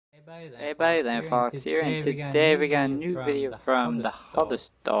Everybody, LandFox here, and today we got a new video from the hottest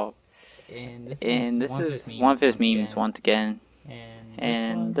dog. And this is one of his memes once again.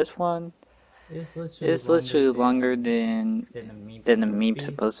 And this one is literally longer than the meme's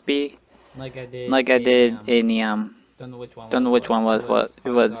supposed to be. Like I did in the don't know which one was what.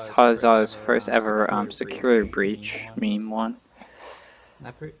 It was Hazard's first ever security breach meme one.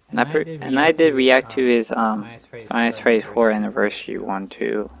 And I did react to his Finance Phase 4 anniversary one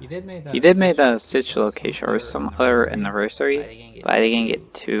too. He did make the Stitch location or some other anniversary, but I didn't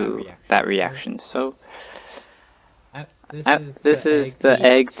get to that reaction. So this is the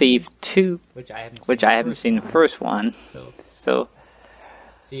Egg Thief 2, which I haven't seen the first one. So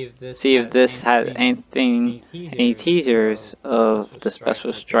see if this has any teasers of the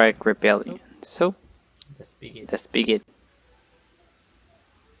Special Strike Rebellion. So let's begin.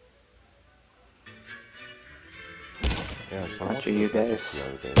 Yeah, Bunch of you guys.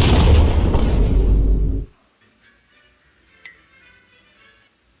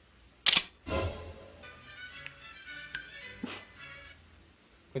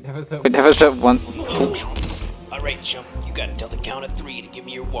 With episode 1. Alright, chump, you got until the count of 3 to give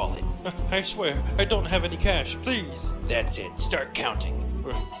me your wallet. I swear, I don't have any cash, please. That's it, start counting.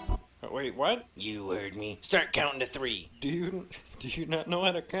 Wait, what? You heard me. Start counting to 3. Do you not know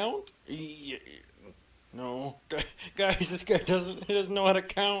how to count? No. Guys, this guy doesn't know how to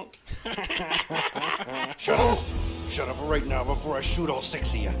count. Shut up! Shut up right now before I shoot all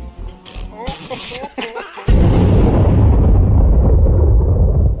 6 of you.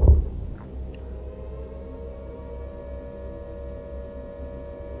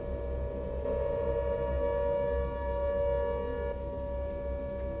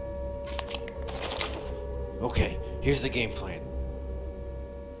 Okay, here's the game plan.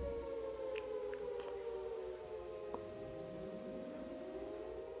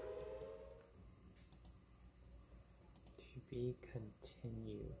 Be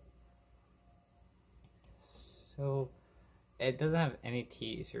continued. So it doesn't have any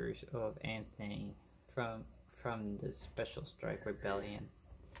teasers of anything from the Special Strike Rebellion.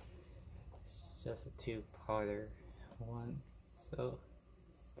 It's just a two-parter one. So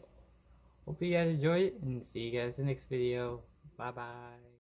hope you guys enjoy it and see you guys in the next video. Bye bye.